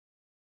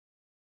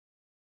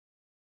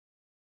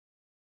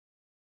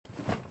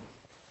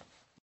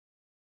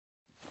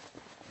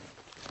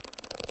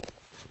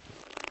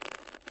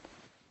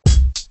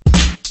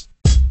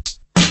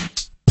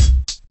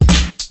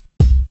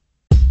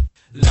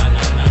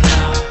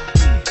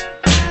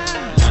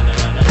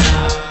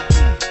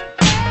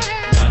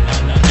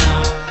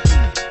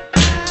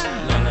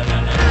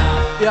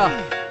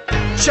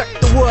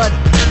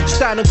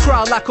round and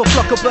crowd like a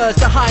flock of birds.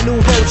 The high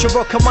noon vulture,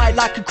 rock a mic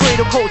like a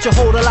cradle culture,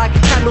 hold her like a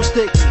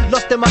candlestick.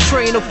 Lost in my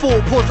train of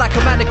thought, pause like a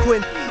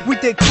mannequin. We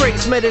did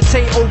crates,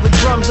 meditate over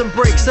drums and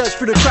breaks, search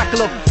through the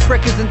crackle of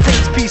records and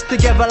tapes, pieced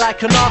together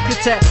like an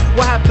architect.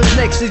 What happens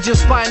next is your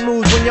spine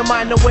moves when your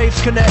mind and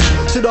waves connect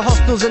to the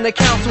hostels and the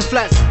council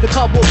flats, the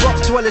cardboard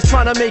box dwellers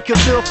trying to make a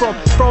feel from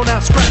thrown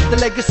out scraps. The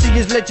legacy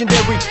is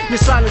legendary, your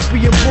silence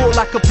being bought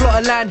like a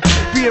plot of land,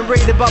 being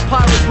raided by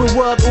pirates with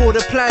world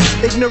order plans.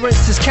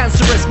 Ignorance is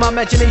cancerous, my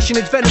imagination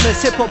is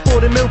venomous. Hip-hop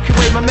or the Milky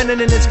Way, my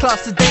melanin is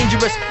classed as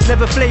dangerous,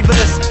 never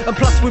flavorless, and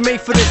plus we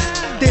made for this.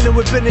 Dealing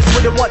with business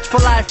with a watchful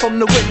eye from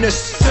the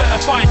witness.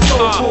 Certified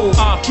soulful,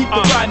 keep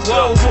the rhymes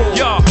global.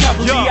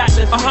 Cavalry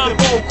atlas with the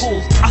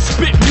vocals. I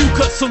spit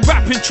mucus on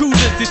rap intruders.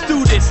 This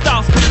do this,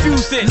 styles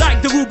confusing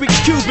like the Rubik's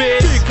Cube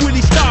is. Big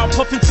Willie style,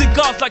 puffing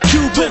cigars like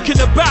Cuban.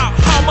 Talking about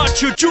how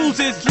much your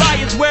jewels is.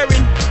 Lions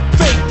wearing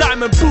fake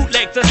diamond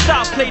bootlegs. The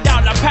styles played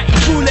out like Patty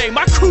Boulay.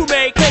 My crew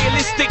make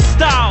realistic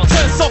styles,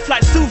 turn soft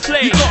like souffle.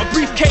 You got a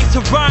briefcase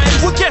of rhymes?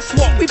 Well guess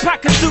what, we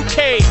pack a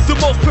suitcase. The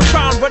most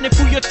profound, running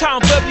through your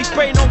town, verbally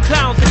spraying on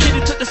clowns. The kid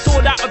who took the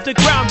sword out of the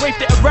ground,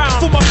 waved it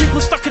around. For my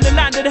people stuck in the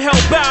land of the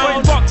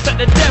hellbound, throwing rocks at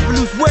the devil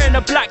who's wearing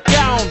a black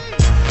gown.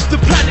 The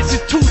planets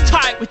is too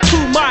tight with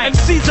too mics.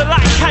 MCs are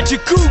like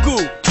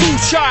Kajagoogoo, too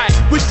shy.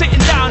 We're sitting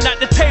down at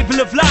the table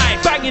of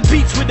life, banging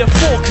beats with a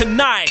fork and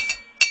knife.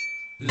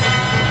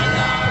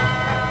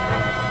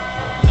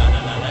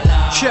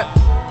 Shit,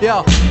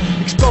 yeah.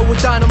 Explode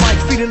with dynamite,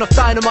 feeding off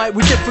dynamite.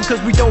 We different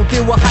cause we don't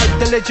deal with hype.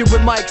 The legend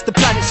with mics, the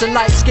planets and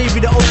lights. Gave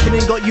you the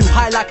opening, got you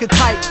high like a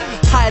kite.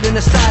 Higher than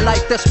a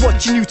satellite that's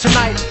watching you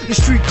tonight. The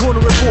street corner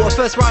reporter,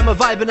 first rhyme, a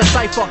vibe and a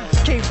cypher.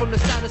 Came from the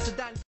sound of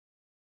Sedan.